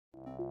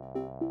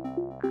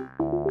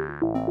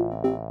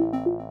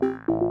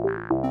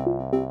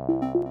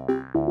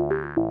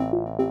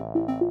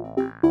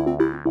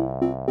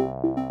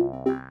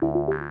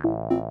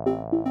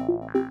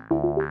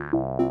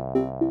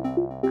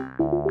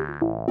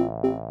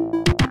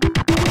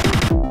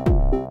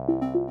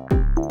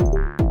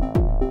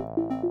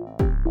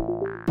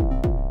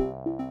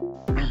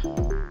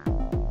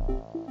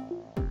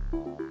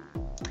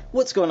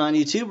What's going on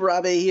YouTube?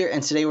 Rob A here,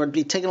 and today we're going to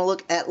be taking a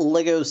look at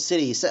LEGO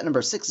City, set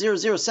number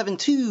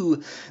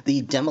 60072,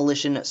 the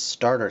Demolition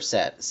Starter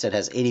Set. Set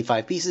has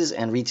 85 pieces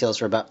and retails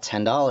for about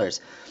 $10.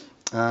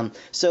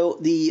 So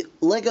the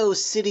LEGO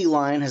City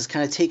line has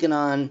kind of taken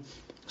on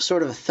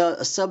sort of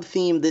a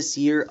sub-theme this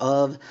year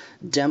of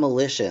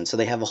demolition. So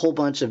they have a whole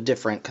bunch of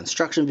different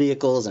construction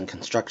vehicles and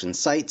construction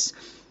sites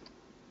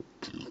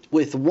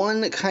with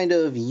one kind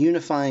of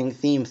unifying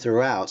theme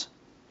throughout.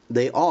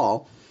 They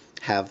all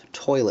have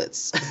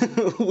toilets,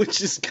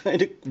 which is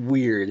kind of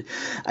weird.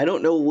 I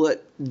don't know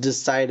what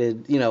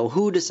decided,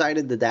 who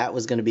decided that that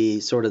was going to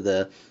be sort of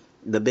the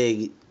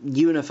big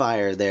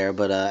unifier there,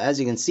 but as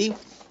you can see,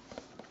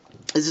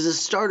 this is a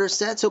starter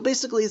set. So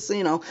basically it's,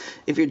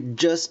 if you're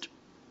just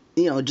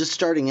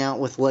starting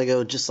out with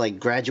LEGO, just like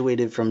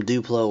graduated from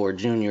Duplo or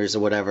juniors or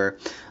whatever,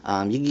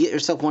 you can get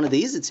yourself one of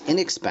these. It's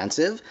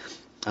inexpensive.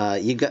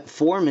 You got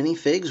 4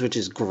 minifigs, which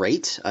is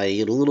great. You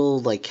get a little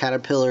like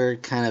caterpillar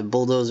kind of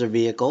bulldozer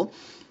vehicle,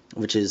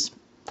 which is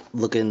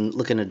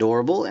looking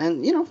adorable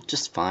and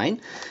just fine.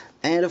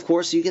 And of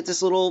course you get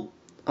this little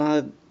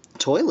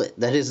toilet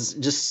that is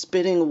just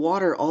spitting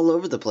water all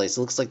over the place.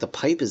 It looks like the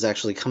pipe is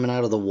actually coming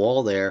out of the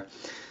wall there.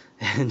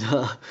 And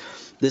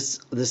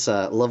this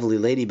lovely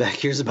lady back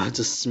here is about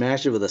to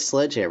smash it with a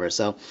sledgehammer.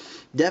 So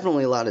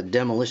definitely a lot of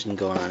demolition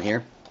going on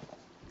here.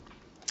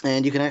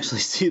 And you can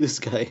actually see this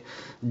guy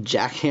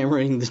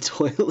jackhammering the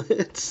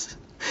toilets.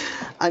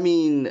 I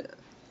mean,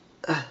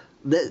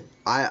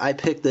 I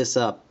picked this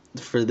up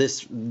for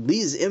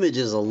these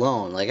images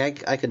alone.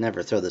 Like I could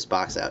never throw this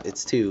box out.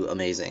 It's too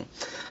amazing.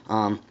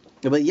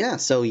 But yeah,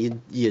 so you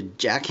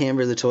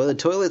jackhammer the toilet. The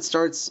toilet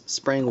starts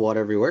spraying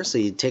water everywhere, so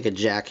you take a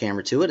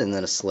jackhammer to it and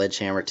then a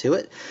sledgehammer to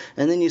it,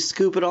 and then you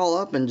scoop it all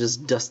up and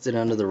just dust it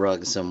under the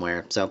rug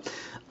somewhere. So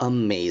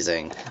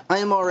amazing. I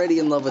am already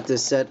in love with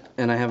this set,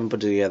 and I haven't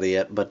put it together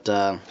yet, but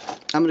I'm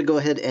going to go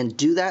ahead and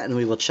do that, and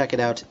we will check it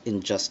out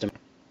in just a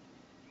minute.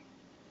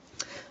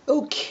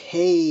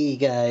 Okay,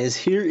 guys,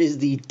 here is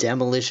the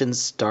Demolition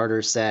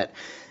Starter Set,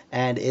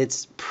 and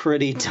it's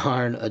pretty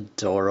darn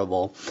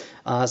adorable.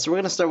 So we're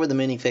going to start with the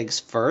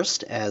minifigs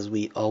first, as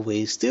we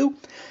always do.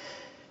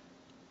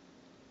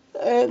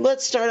 And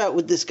let's start out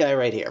with this guy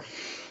right here.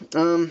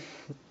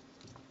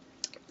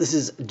 This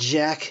is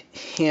Jack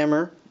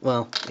Hammer.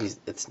 Well,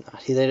 it's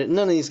not. None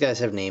of these guys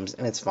have names,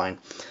 and it's fine.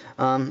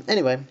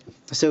 Anyway,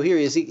 so here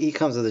he is. He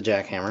comes with a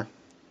jackhammer,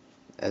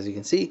 as you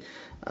can see.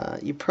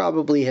 You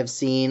probably have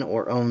seen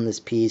or owned this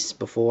piece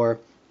before,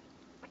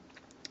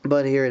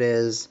 but here it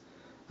is.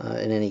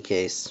 In any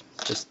case,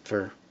 just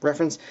for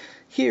reference,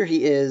 here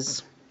he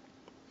is.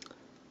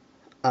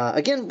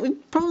 Again,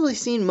 we've probably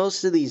seen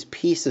most of these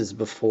pieces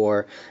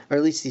before, or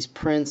at least these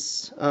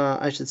prints,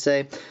 I should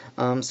say.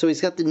 So he's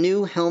got the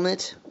new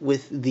helmet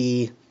with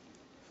the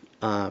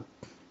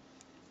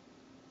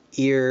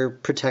ear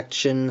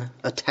protection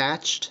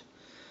attached,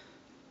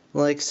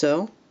 like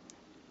so.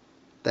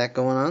 That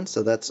going on,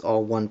 so that's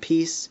all one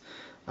piece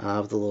with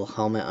a little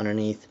helmet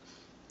underneath.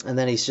 And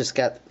then he's just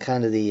got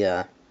kind of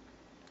the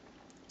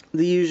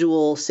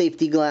usual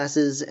safety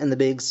glasses and the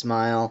big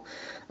smile.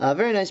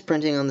 Very nice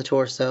printing on the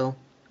torso,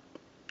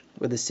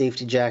 with a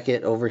safety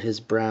jacket over his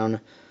brown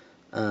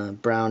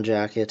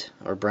jacket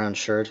or brown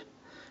shirt,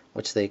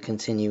 which they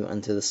continue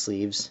into the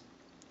sleeves.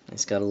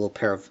 He's got a little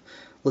pair of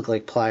look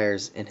like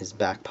pliers in his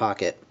back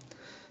pocket.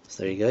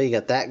 So there you go. You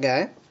got that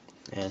guy,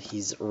 and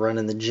he's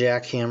running the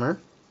jackhammer.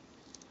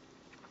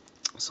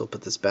 So I'll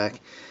put this back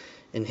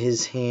in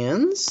his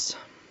hands.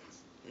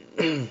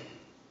 There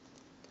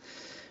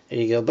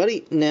you go,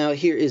 buddy. Now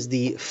here is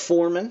the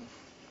foreman.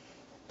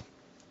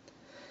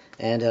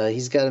 And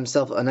he's got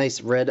himself a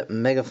nice red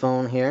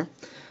megaphone here.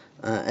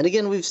 And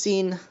again, we've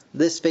seen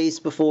this face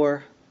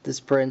before, this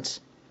print.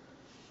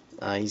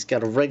 He's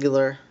got a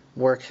regular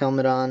work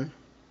helmet on.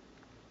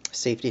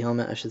 Safety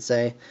helmet, I should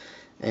say.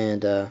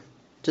 And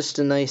just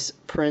a nice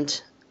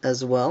print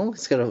as well.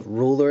 He's got a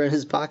ruler in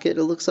his pocket,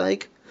 it looks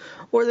like.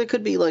 Or there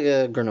could be like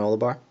a granola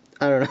bar.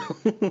 I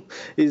don't know.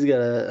 He's got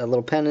a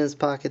little pen in his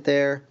pocket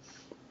there.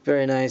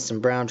 Very nice,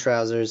 some brown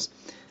trousers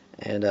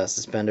and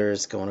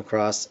suspenders going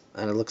across,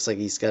 and it looks like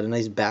he's got a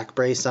nice back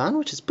brace on,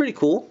 which is pretty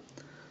cool.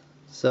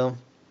 So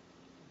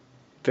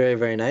very,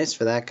 very nice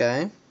for that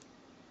guy.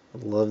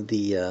 Love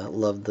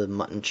the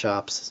mutton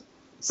chops,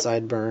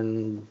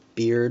 sideburn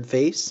beard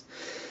face.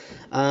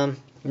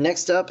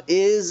 Next up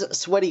is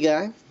Sweaty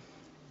Guy.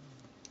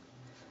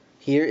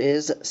 Here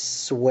is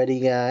Sweaty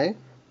Guy.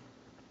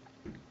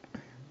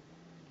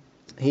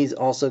 He's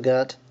also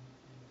got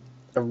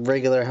a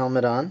regular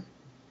helmet on.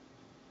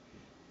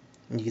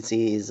 You can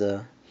see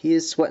he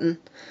is sweating.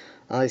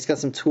 He's got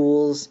some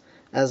tools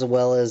as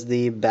well as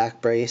the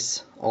back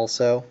brace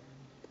also,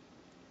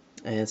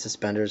 and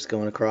suspenders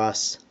going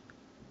across.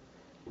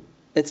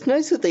 It's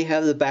nice that they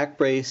have the back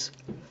brace,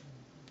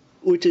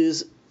 which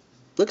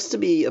looks to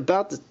be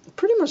about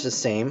pretty much the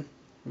same,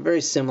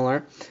 very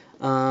similar,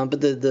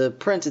 but the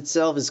print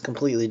itself is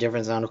completely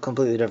different. It's on a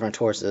completely different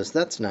torso. So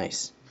that's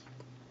nice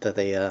that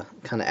they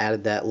kind of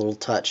added that little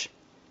touch.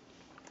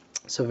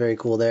 So very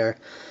cool there.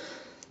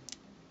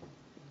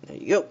 There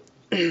you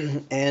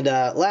go. And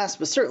last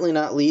but certainly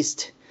not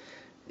least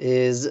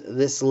is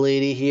this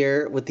lady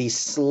here with the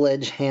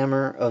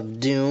Sledgehammer of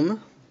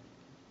Doom.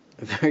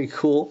 Very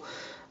cool.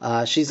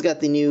 She's got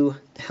the new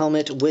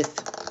helmet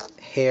with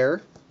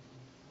hair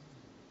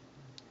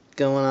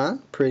going on.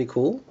 Pretty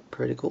cool.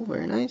 Pretty cool.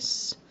 Very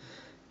nice.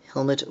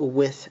 Helmet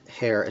with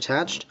hair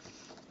attached.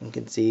 You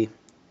can see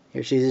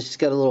here she's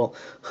got a little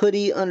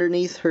hoodie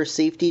underneath her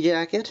safety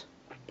jacket.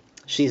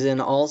 She's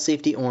in all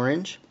safety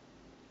orange.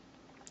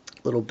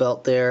 Little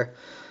belt there.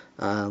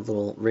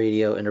 Little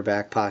radio in her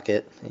back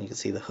pocket. And you can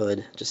see the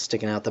hood just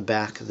sticking out the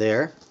back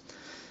there.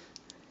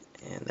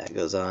 And that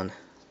goes on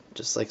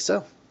just like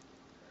so.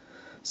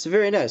 So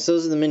very nice.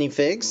 Those are the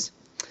minifigs.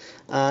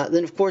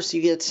 Then of course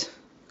you get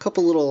a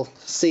couple little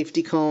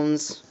safety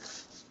cones.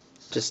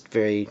 Just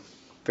very,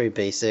 very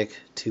basic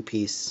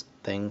two-piece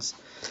things.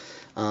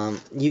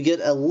 You get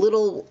a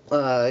little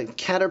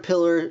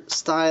caterpillar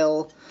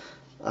style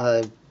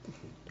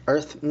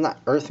not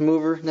earth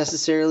mover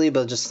necessarily,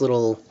 but just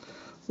little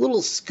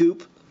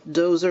scoop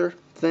dozer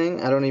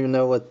thing. I don't even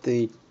know what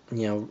the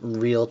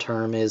real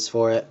term is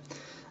for it.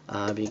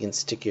 But you can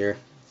stick your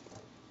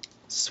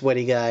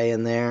sweaty guy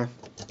in there,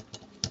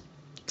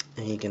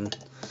 and you can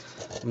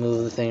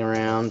move the thing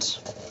around.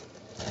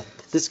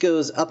 This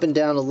goes up and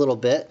down a little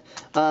bit,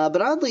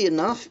 but oddly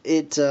enough,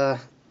 it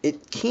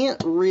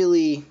can't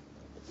really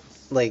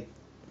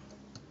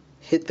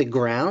hit the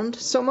ground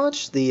so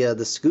much.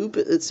 The scoop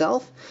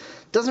itself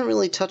doesn't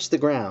really touch the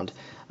ground,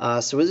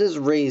 so it is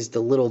raised a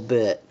little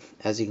bit,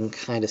 as you can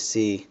kind of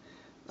see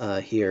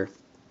here,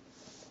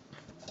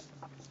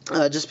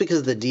 just because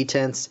of the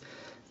detents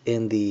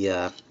in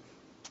the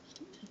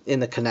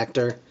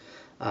connector.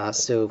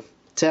 So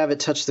to have it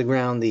touch the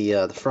ground,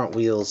 the front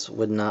wheels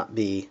would not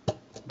be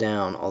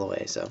down all the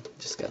way. So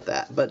just got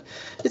that, but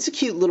it's a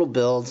cute little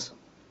build.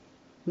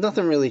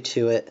 Nothing really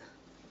to it.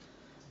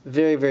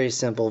 Very, very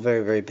simple,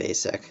 very, very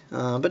basic,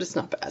 but it's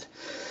not bad.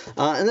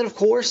 And then, of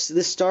course,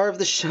 the star of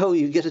the show,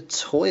 you get a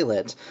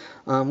toilet.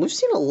 We've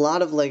seen a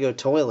lot of Lego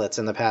toilets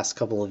in the past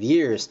couple of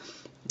years,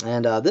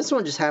 and this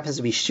one just happens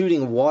to be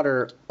shooting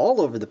water all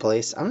over the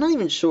place. I'm not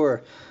even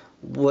sure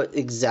what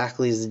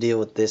exactly is the deal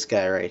with this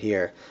guy right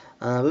here.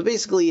 But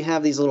basically, you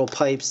have these little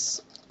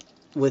pipes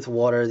with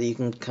water that you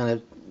can kind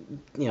of,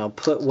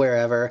 put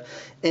wherever.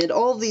 And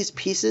all of these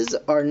pieces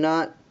are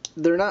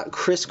they're not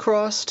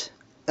crisscrossed,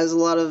 as a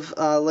lot of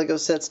Lego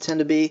sets tend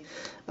to be.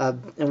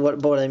 And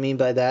what I mean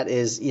by that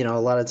is, a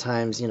lot of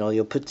times,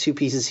 you'll put two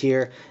pieces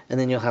here, and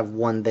then you'll have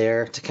one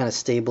there to kind of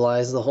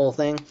stabilize the whole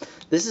thing.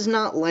 This is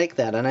not like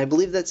that, and I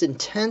believe that's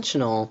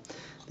intentional.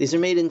 These are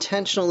made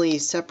intentionally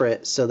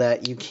separate so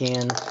that you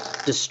can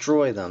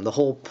destroy them. The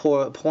whole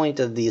point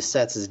of these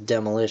sets is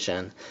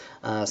demolition.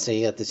 So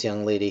you got this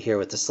young lady here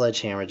with the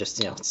sledgehammer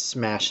just,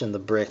 smashing the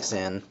bricks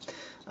in.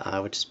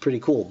 Which is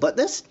pretty cool. But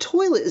this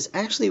toilet is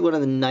actually one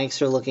of the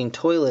nicer looking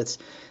toilets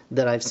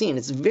that I've seen.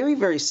 It's very,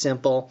 very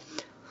simple,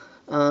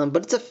 but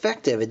it's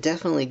effective. It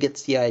definitely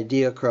gets the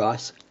idea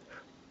across.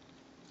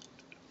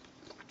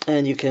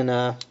 And you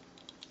can,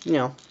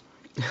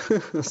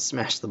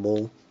 smash the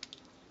bowl.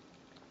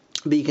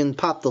 But you can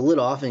pop the lid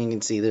off, and you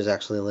can see there's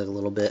actually a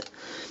little bit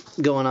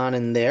going on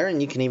in there. And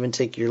you can even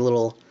take your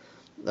little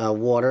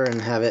water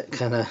and have it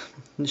kind of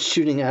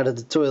shooting out of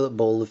the toilet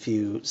bowl if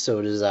you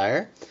so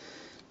desire.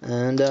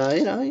 And,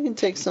 you can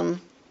take some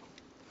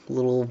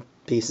little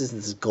pieces.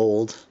 This is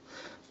gold,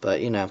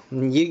 but, you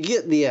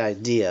get the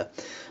idea.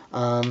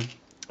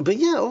 But,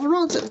 yeah,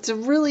 overall, it's a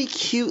really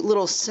cute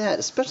little set,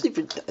 especially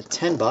for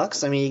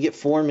 $10. I mean, you get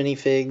 4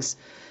 minifigs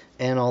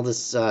and all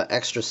this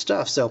extra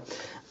stuff. So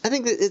I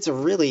think that it's a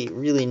really,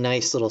 really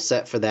nice little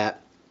set for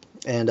that.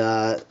 And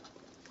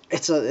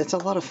it's a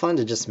lot of fun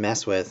to just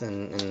mess with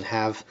and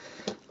have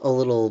a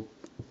little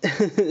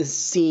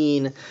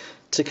scene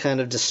to kind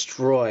of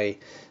destroy.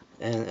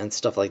 And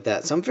stuff like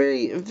that. So I'm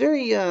very,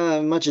 very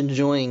much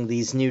enjoying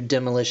these new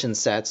Demolition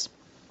sets.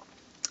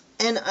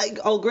 And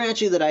I'll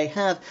grant you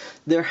that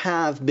there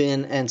have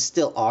been and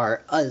still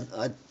are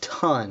a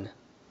ton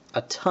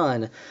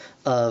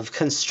of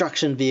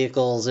construction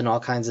vehicles and all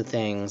kinds of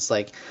things.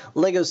 Like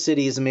Lego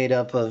City is made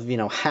up of,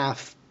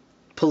 half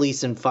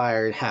police and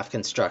fire and half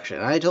construction.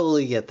 I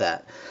totally get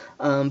that.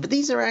 But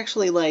these are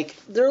actually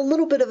they're a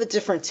little bit of a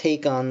different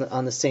take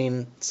on the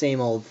same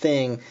old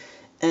thing.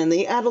 And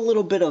they add a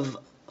little bit of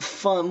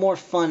more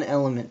fun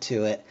element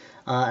to it,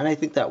 and I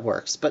think that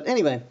works. But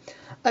anyway,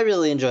 I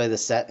really enjoy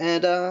this set,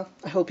 and I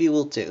hope you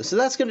will too. So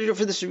that's going to do it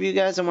for this review,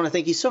 guys. I want to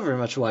thank you so very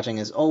much for watching.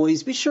 As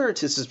always, be sure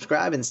to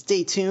subscribe and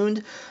stay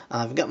tuned.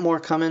 I've got more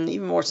coming,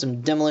 even more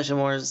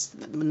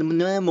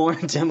more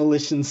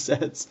demolition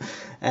sets,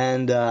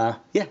 and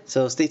yeah,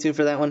 so stay tuned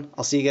for that one.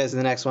 I'll see you guys in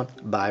the next one.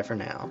 Bye for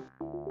now.